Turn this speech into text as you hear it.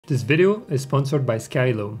This video is sponsored by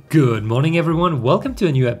Skylo. Good morning everyone, welcome to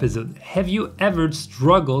a new episode. Have you ever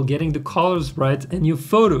struggled getting the colors right in your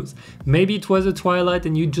photos? Maybe it was a Twilight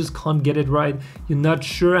and you just can't get it right. You're not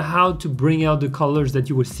sure how to bring out the colors that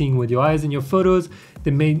you were seeing with your eyes in your photos.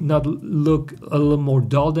 They may not look a little more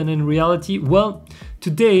dull than in reality. Well,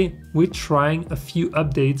 today we're trying a few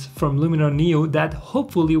updates from Luminar Neo that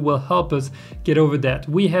hopefully will help us get over that.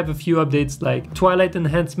 We have a few updates like Twilight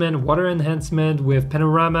enhancement, water enhancement, we have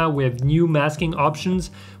Panorama, we have new masking options.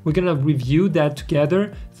 We're gonna review that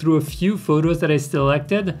together through a few photos that I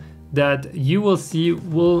selected that you will see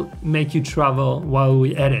will make you travel while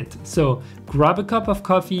we edit. So grab a cup of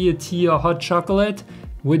coffee, a tea, or hot chocolate.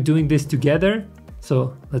 We're doing this together.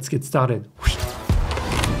 So let's get started.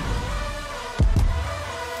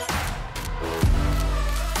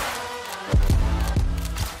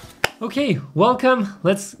 Okay, welcome.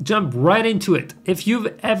 Let's jump right into it. If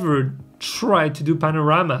you've ever tried to do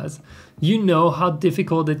panoramas, you know how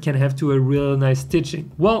difficult it can have to a real nice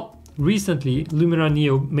stitching. Well, recently Luminar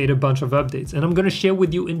Neo made a bunch of updates and I'm going to share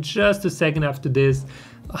with you in just a second after this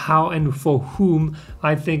how and for whom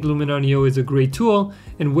I think Luminar Neo is a great tool,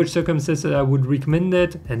 in which circumstances I would recommend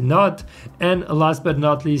it and not, and last but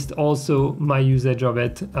not least also my usage of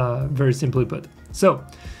it, very simply put. So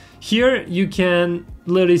here you can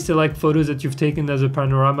literally select photos that you've taken as a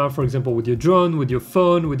panorama, for example with your drone, with your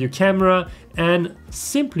phone, with your camera, and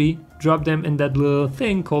simply drop them in that little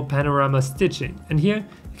thing called panorama stitching. And here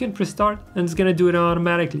you can press start and it's gonna do it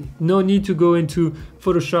automatically. No need to go into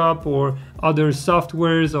Photoshop or other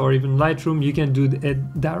softwares or even Lightroom. You can do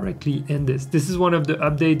it directly in this. This is one of the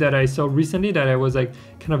updates that I saw recently that I was like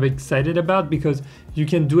kind of excited about, because you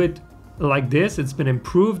can do it like this. It's been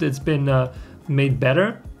improved, it's been made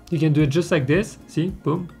better. You can do it just like this. See,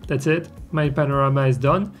 boom, that's it. My panorama is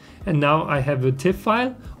done. And now I have a TIFF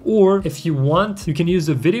file. Or if you want, you can use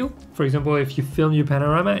a video. For example, if you film your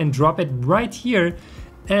panorama and drop it right here,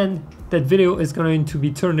 and that video is going to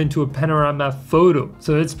be turned into a panorama photo.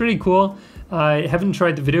 So it's pretty cool. I haven't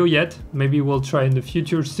tried the video yet. Maybe we'll try in the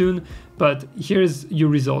future soon. But here's your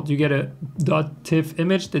result. You get a .tiff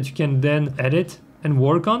image that you can then edit and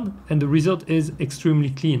work on. And the result is extremely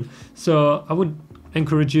clean. So I would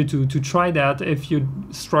encourage you to try that if you're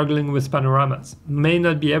struggling with panoramas. May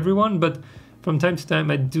not be everyone, but from time to time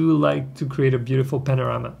I do like to create a beautiful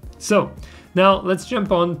panorama. So now let's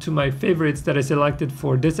jump on to my favorites that I selected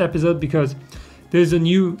for this episode, because there's a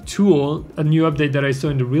new tool, a new update that I saw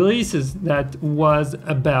in the releases that was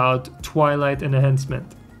about Twilight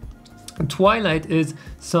enhancement. Twilight is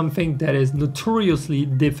something that is notoriously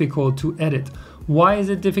difficult to edit. Why is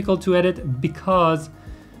it difficult to edit? Because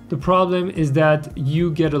the problem is that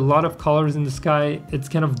you get a lot of colors in the sky. It's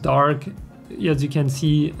kind of dark, as you can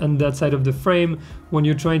see on that side of the frame. When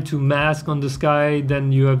you're trying to mask on the sky,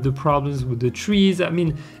 then you have the problems with the trees. I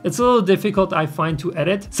mean, it's a little difficult, I find, to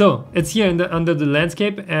edit. So it's here under the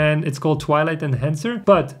landscape and it's called Twilight Enhancer.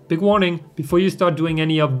 But big warning, before you start doing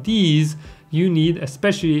any of these, you need,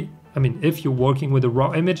 especially, I mean, if you're working with a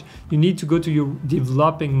raw image, you need to go to your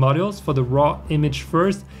developing modules for the raw image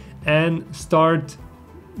first and start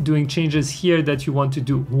doing changes here that you want to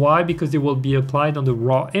do. Why? Because they will be applied on the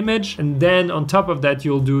raw image, and then on top of that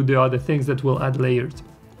you'll do the other things that will add layers.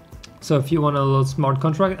 So if you want a little smart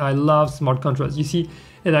contrast, I love smart contrast. You see,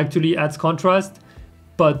 it actually adds contrast,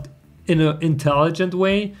 but in an intelligent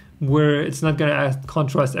way, where it's not going to add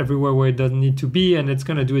contrast everywhere where it doesn't need to be, and it's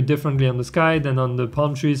going to do it differently on the sky than on the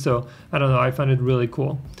palm trees. So I don't know, I find it really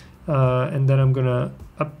cool. And then I'm gonna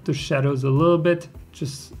up the shadows a little bit,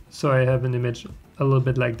 just so I have an image a little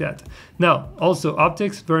bit like that. Now, also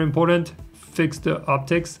optics, very important. Fix the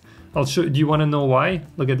optics. I'll show. Do you want to know why?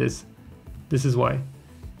 Look at this. This is why.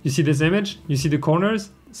 You see this image? You see the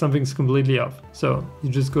corners? Something's completely off. So you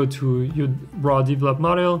just go to your raw develop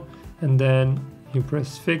model and then you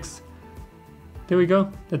press fix. There we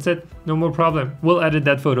go. That's it. No more problem. We'll edit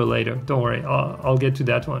that photo later. Don't worry. I'll get to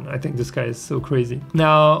that one. I think this guy is so crazy.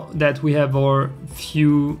 Now that we have our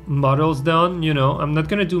few models done, you know, I'm not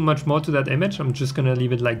going to do much more to that image. I'm just going to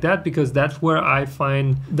leave it like that, because that's where I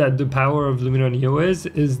find that the power of Luminar Neo is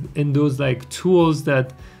in those like tools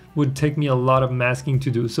that would take me a lot of masking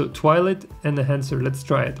to do. So Twilight Enhancer, let's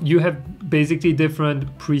try it. You have basically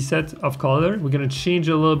different presets of color. We're going to change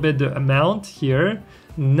a little bit the amount here.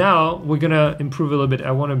 Now we're gonna improve a little bit.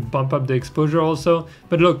 I want to bump up the exposure also,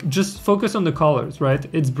 but look, just focus on the colors, right?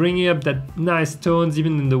 It's bringing up that nice tones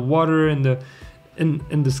even in the water and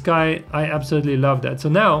in the sky. I absolutely love that. So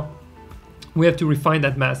now we have to refine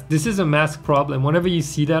that mask. This is a mask problem. Whenever you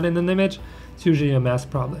see that in an image, it's usually a mask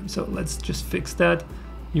problem. So let's just fix that.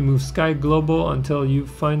 You move sky global until you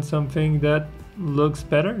find something that looks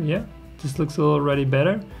better. Yeah, this looks already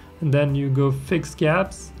better. And then you go fix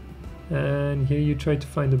gaps, and here you try to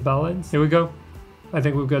find the balance. Here we go. I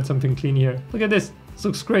think we've got something clean here. Look at this. This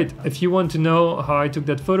looks great. If you want to know how I took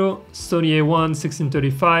that photo, Sony A1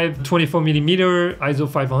 1635, 24mm, ISO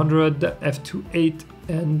 500, f2.8,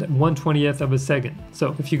 and 1/20th of a second.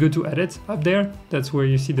 So if you go to edits up there, that's where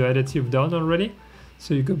you see the edits you've done already.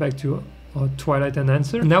 So you go back to Twilight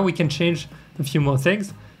enhancer. Now we can change a few more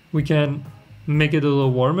things. We can make it a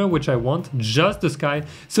little warmer, which I want, just the sky.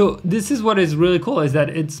 So this is what is really cool, is that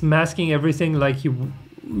it's masking everything like you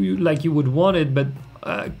would want it, but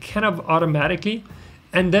kind of automatically.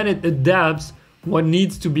 And then it adapts what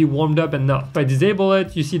needs to be warmed up and not. If I disable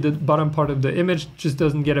it, you see the bottom part of the image just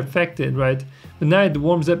doesn't get affected, right? But now it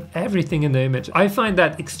warms up everything in the image. I find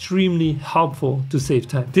that extremely helpful to save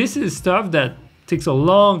time. This is stuff that takes a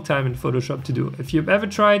long time in Photoshop to do. If you've ever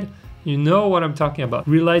tried, you know what I'm talking about.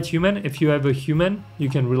 Relight human, if you have a human, you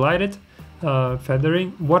can relight it.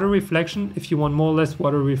 Feathering, water reflection, if you want more or less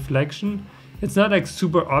water reflection. It's not like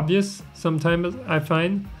super obvious sometimes, I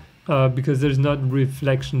find. Because there's not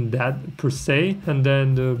reflection that per se. And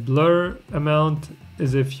then the blur amount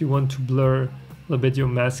is if you want to blur a little bit your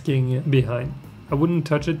masking behind. I wouldn't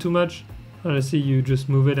touch it too much. Honestly, you just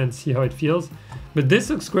move it and see how it feels. But this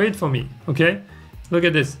looks great for me, okay? Look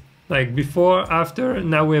at this, like before, after,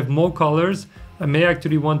 now we have more colors. I may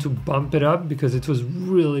actually want to bump it up because it was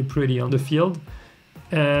really pretty on the field.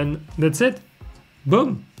 And that's it,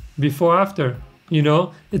 boom, before, after. You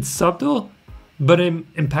know, it's subtle, but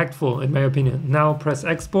impactful in my opinion. Now press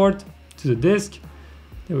export to the disk.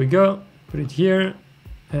 There we go. Put it here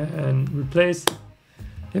and replace.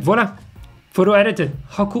 And voila, photo edited.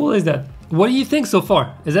 How cool is that? What do you think so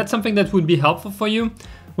far? Is that something that would be helpful for you?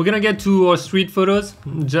 We're gonna get to our street photos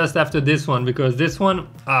just after this one, because this one,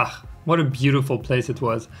 what a beautiful place it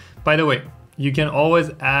was. By the way, you can always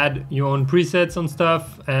add your own presets on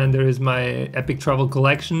stuff, and there is my epic travel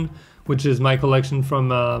collection, which is my collection from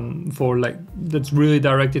that's really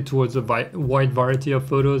directed towards a wide variety of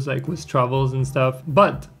photos, like with travels and stuff.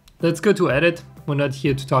 But let's go to edit. We're not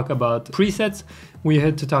here to talk about presets. We're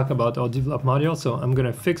here to talk about our develop module. So I'm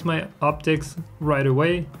gonna fix my optics right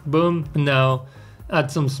away. Boom. And now add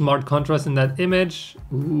some smart contrast in that image.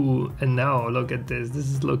 Ooh, and now look at this. This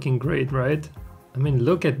is looking great, right? I mean,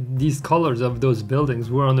 look at these colors of those buildings.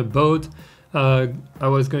 We're on a boat. I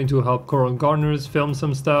was going to help coral gardeners film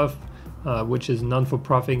some stuff. Which is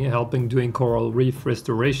non-for-profit, helping doing coral reef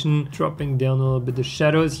restoration. Dropping down a little bit the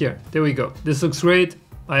shadows here. There we go. This looks great.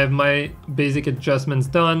 I have my basic adjustments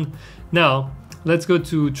done. Now, let's go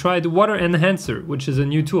to try the water enhancer, which is a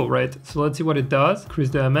new tool, right? So let's see what it does.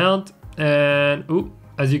 Increase the amount, and ooh,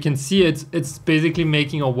 as you can see, it's basically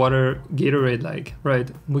making a water Gatorade-like, right?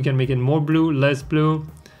 We can make it more blue, less blue,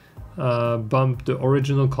 bump the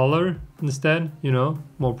original color instead, you know,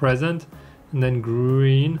 more present, and then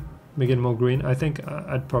green. Make it more green. I think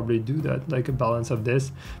I'd probably do that, like a balance of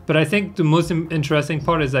this. But I think the most interesting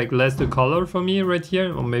part is like less the color for me right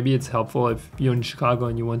here. Or maybe it's helpful if you're in Chicago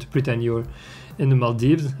and you want to pretend you're in the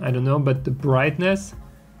Maldives. I don't know, but the brightness,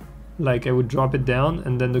 like I would drop it down,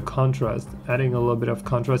 and then the contrast, adding a little bit of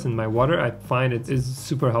contrast in my water, I find it is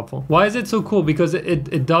super helpful. Why is it so cool? Because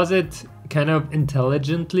it does it kind of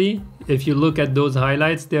intelligently. If you look at those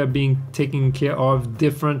highlights, they're being taken care of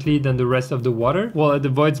differently than the rest of the water. Well, it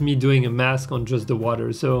avoids me doing a mask on just the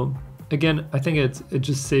water. So again, I think it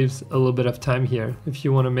just saves a little bit of time here. If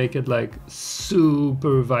you want to make it like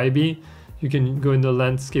super vibey, you can go in the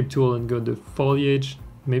landscape tool and go to foliage.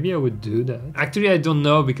 Maybe I would do that. Actually, I don't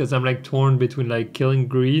know, because I'm like torn between like killing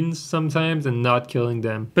greens sometimes and not killing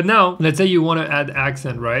them. But now, let's say you want to add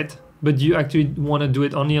accent, right? But you actually want to do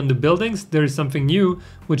it only on the buildings. There is something new,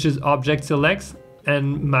 which is object selects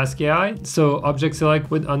and mask AI. So object select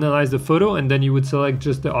would analyze the photo, and then you would select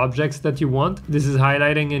just the objects that you want. This is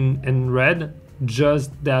highlighting in red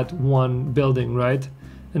just that one building, right?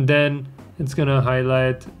 And then it's gonna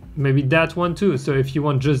highlight maybe that one too. So if you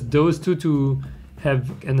want just those two to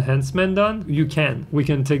have enhancement done, you can. We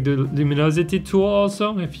can take the luminosity tool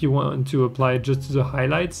also if you want to apply it just to the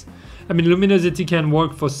highlights. I mean, luminosity can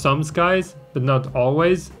work for some skies, but not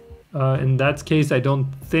always. In that case, I don't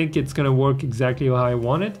think it's gonna work exactly how I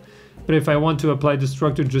want it. But if I want to apply the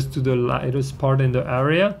structure just to the lightest part in the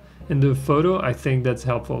area, in the photo, I think that's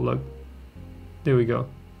helpful. Look, there we go.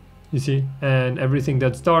 You see? And everything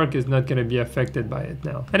that's dark is not gonna be affected by it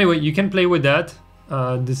now. Anyway, you can play with that.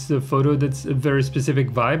 This is a photo that's a very specific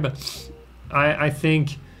vibe. I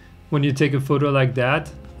think when you take a photo like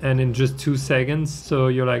that, and in just 2 seconds, so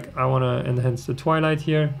you're like, I want to enhance the twilight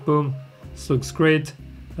here, boom, this looks great.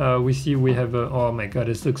 we see we have a, oh my god,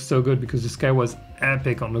 this looks so good because the sky was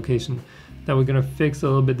epic on location. Now we're gonna fix a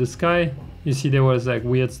little bit the sky. You see there was like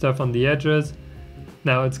weird stuff on the edges.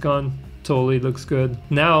 Now it's gone. Totally looks good.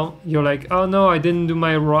 Now you're like, oh no, I didn't do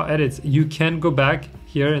my raw edits. You can go back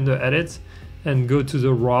here in the edits and go to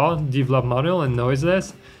the raw develop model and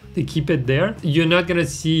noiseless. They keep it there. You're not gonna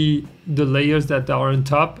see the layers that are on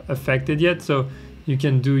top affected yet, so you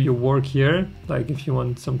can do your work here. Like if you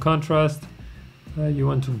want some contrast, you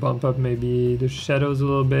want to bump up maybe the shadows a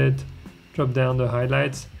little bit, drop down the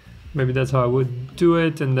highlights. Maybe that's how I would do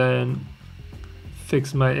it, and then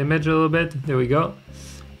fix my image a little bit. There we go.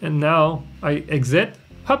 And now I exit,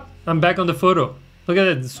 hop, I'm back on the photo. Look at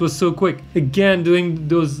it, this was so quick. Again, doing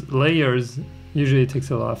those layers usually takes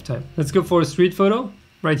a lot of time. Let's go for a street photo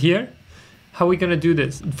right here. How are we gonna do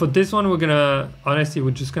this? For this one, we're gonna, honestly,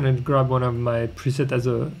 we're just gonna grab one of my presets as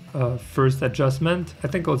a first adjustment. I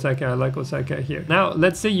think Osaka, I like Osaka here. Now,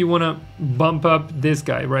 let's say you wanna bump up this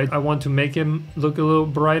guy, right? I want to make him look a little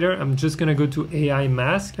brighter. I'm just gonna go to AI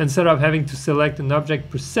mask. Instead of having to select an object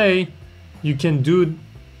per se, you can do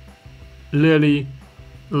literally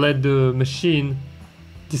let the machine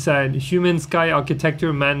decide human sky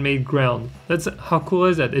architecture man-made ground. That's how cool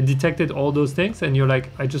is that? It detected all those things and you're like,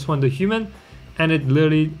 I just want the human, and it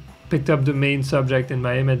literally picked up the main subject in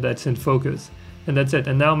my image that's in focus, and that's it.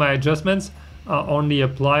 And now my adjustments are only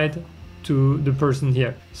applied to the person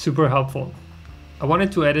here. Super helpful. I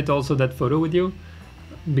wanted to edit also that photo with you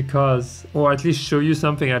because, or at least show you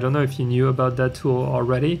something. I don't know if you knew about that tool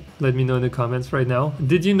already. Let me know in the comments right now.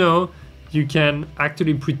 Did you know you can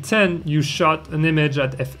actually pretend you shot an image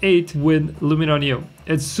at f8 with Luminar Neo?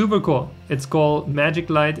 It's super cool. It's called Magic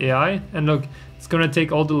Light AI, and look, it's gonna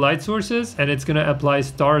take all the light sources and it's gonna apply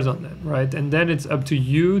stars on them, right? And then it's up to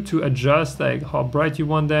you to adjust like how bright you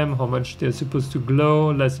want them, how much they're supposed to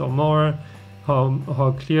glow, less or more,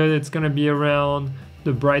 how clear it's gonna be around,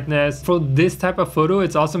 the brightness. For this type of photo,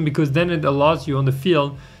 it's awesome because then it allows you on the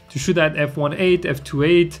field to shoot at f1.8,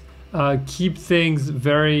 f2.8, keep things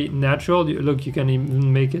very natural. Look, you can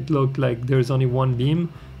even make it look like there's only one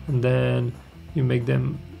beam, and then you make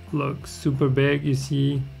them look super big, you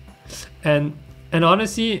see. And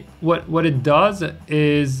honestly, what it does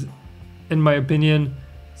is, in my opinion,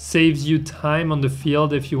 saves you time on the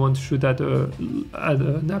field if you want to shoot at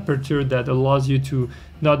an aperture that allows you to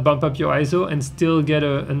not bump up your ISO and still get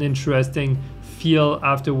an interesting feel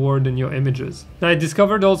afterward in your images. Now I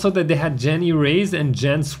discovered also that they had Gen Erase and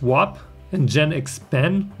Gen Swap and Gen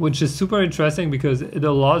Expand, which is super interesting because it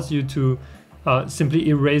allows you to simply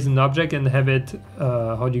erase an object and have it,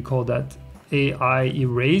 how do you call that, AI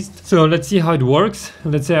erased. So let's see how it works.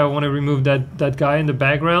 Let's say I want to remove that guy in the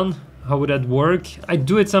background. How would that work? I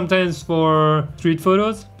do it sometimes for street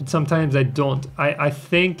photos, but sometimes I don't. I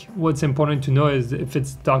think what's important to know is if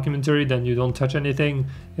it's documentary, then you don't touch anything.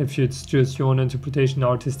 If it's just your own interpretation,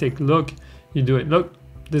 artistic look, you do it. Look,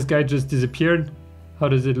 this guy just disappeared. How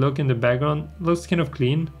does it look in the background? Looks kind of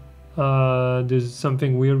clean. There's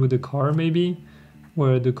something weird with the car maybe,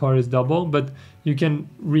 where the car is double, but you can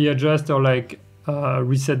readjust or like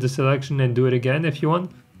reset the selection and do it again if you want.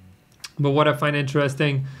 But what I find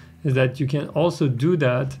interesting is that you can also do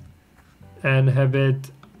that and have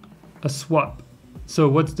it a swap. So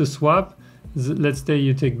what's the swap? Let's say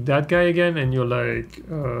you take that guy again and you're like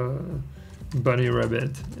bunny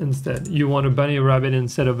rabbit instead. You want a bunny rabbit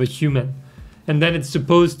instead of a human. And then it's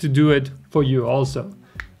supposed to do it for you also.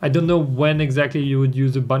 I don't know when exactly you would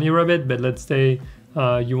use a bunny rabbit, but let's say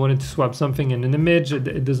you wanted to swap something in an image,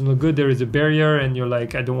 it doesn't look good, there is a barrier, and you're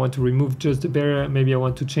like, I don't want to remove just the barrier, maybe I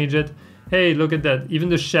want to change it. Hey, look at that. Even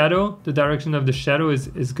the shadow, the direction of the shadow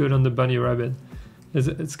is good on the bunny rabbit.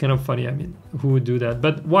 It's kind of funny. I mean, who would do that?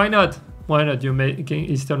 But why not? Why not? You're making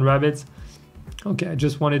Eastern rabbits. Okay, I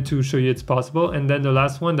just wanted to show you it's possible. And then the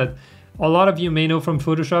last one that a lot of you may know from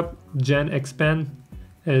Photoshop, Gen Expand,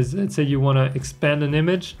 is let's say you want to expand an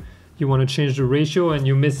image. You want to change the ratio and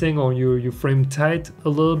you're missing, or you frame tight a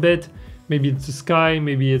little bit. Maybe it's the sky,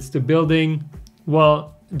 maybe it's the building.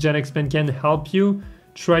 Well, Gen Expand can help you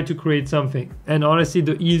try to create something. And honestly,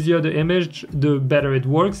 the easier the image, the better it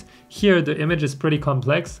works. Here, the image is pretty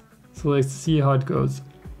complex. So let's see how it goes.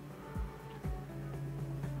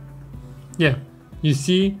 Yeah, you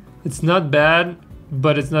see, it's not bad,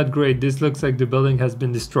 but it's not great. This looks like the building has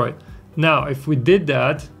been destroyed. Now, if we did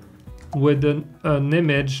that with an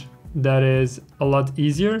image that is a lot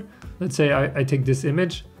easier, let's say I take this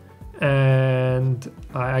image and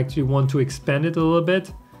I actually want to expand it a little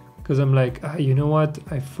bit, because I'm like, you know what,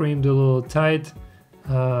 I framed a little tight,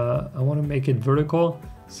 I want to make it vertical,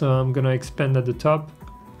 so I'm gonna expand at the top,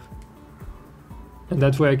 and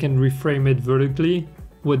that way I can reframe it vertically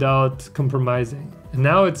without compromising. And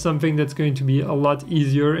now it's something that's going to be a lot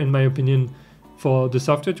easier, in my opinion, for the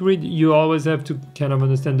software to read. You always have to kind of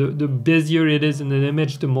understand the busier it is in an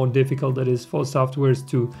image, the more difficult it is for softwares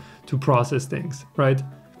to process things, right?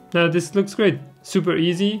 Now this looks great, super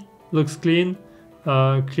easy, looks clean.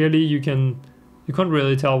 Clearly you can't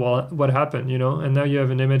really tell what happened, you know, and now you have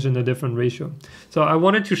an image in a different ratio. So I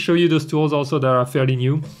wanted to show you those tools also that are fairly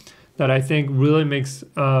new, that I think really makes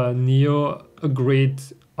Neo a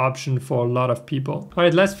great option for a lot of people. All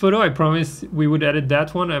right, last photo. I promised we would edit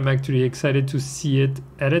that one. I'm actually excited to see it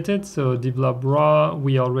edited. So develop raw.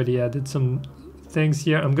 We already added some things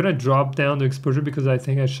here. I'm gonna drop down the exposure because I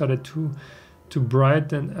think I shot it too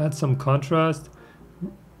bright, and add some contrast.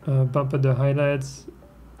 Bump up the highlights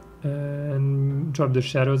and drop the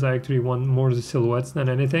shadows. I actually want more the silhouettes than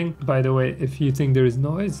anything. By the way, if you think there is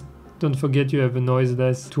noise, don't forget you have a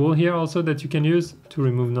noiseless tool here also that you can use to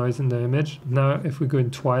remove noise in the image. Now if we go in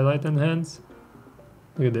Twilight Enhance,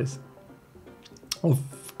 look at this. Oh,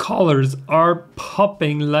 colors are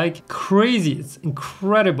popping like crazy. It's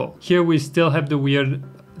incredible. Here we still have the weird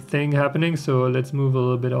thing happening, so let's move a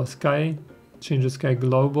little bit of sky, change the sky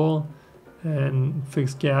global, and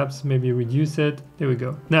fix gaps, maybe reduce it. There we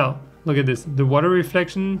go. Now look at this, the water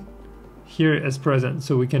reflection here is present,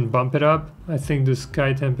 so we can bump it up. I think the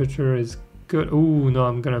sky temperature is good. Oh no,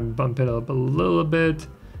 I'm gonna bump it up a little bit.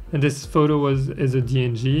 And this photo is a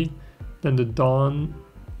DNG. Then the dawn,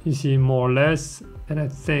 you see more or less, and I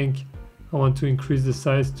think I want to increase the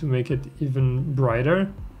size to make it even brighter.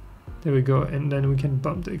 There we go, and then we can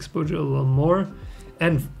bump the exposure a little more.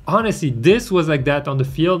 And honestly, this was like that on the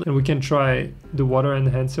field, and we can try the water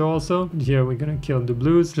enhancer also. Here we're gonna kill the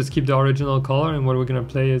blues, just keep the original color, and what we're gonna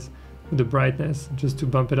play is the brightness just to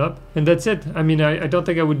bump it up. And that's it. I mean, I don't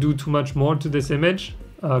think I would do too much more to this image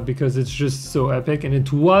because it's just so epic, and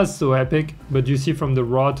it was so epic, but you see from the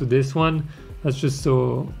raw to this one, that's just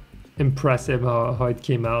so impressive how it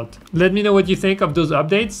came out. Let me know what you think of those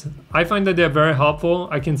updates. I find that they're very helpful.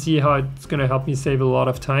 I can see how it's going to help me save a lot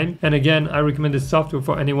of time. And again, I recommend this software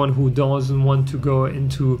for anyone who doesn't want to go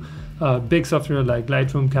into big software like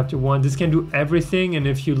Lightroom, Capture One. This can do everything, and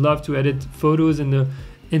if you love to edit photos in an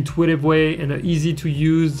intuitive way and an easy to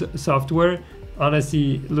use software,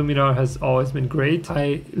 honestly, Luminar has always been great.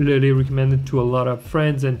 I literally recommend it to a lot of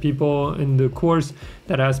friends and people in the course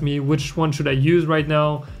that ask me which one should I use right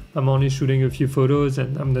now. I'm only shooting a few photos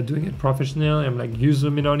and I'm not doing it professionally. I'm like, use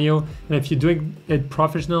Luminar Neo. And if you're doing it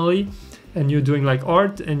professionally and you're doing like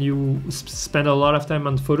art and you spend a lot of time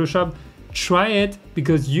on Photoshop, try it,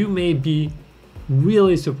 because you may be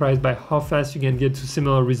really surprised by how fast you can get to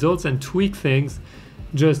similar results and tweak things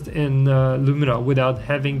just in Luminar without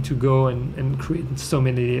having to go and create so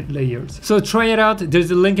many layers. So try it out.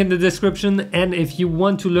 There's a link in the description. And if you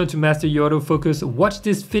want to learn to master your autofocus, watch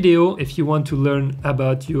this video. If you want to learn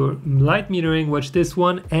about your light metering, watch this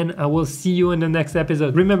one. And I will see you in the next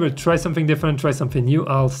episode. Remember, try something different, try something new.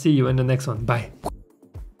 I'll see you in the next one. Bye.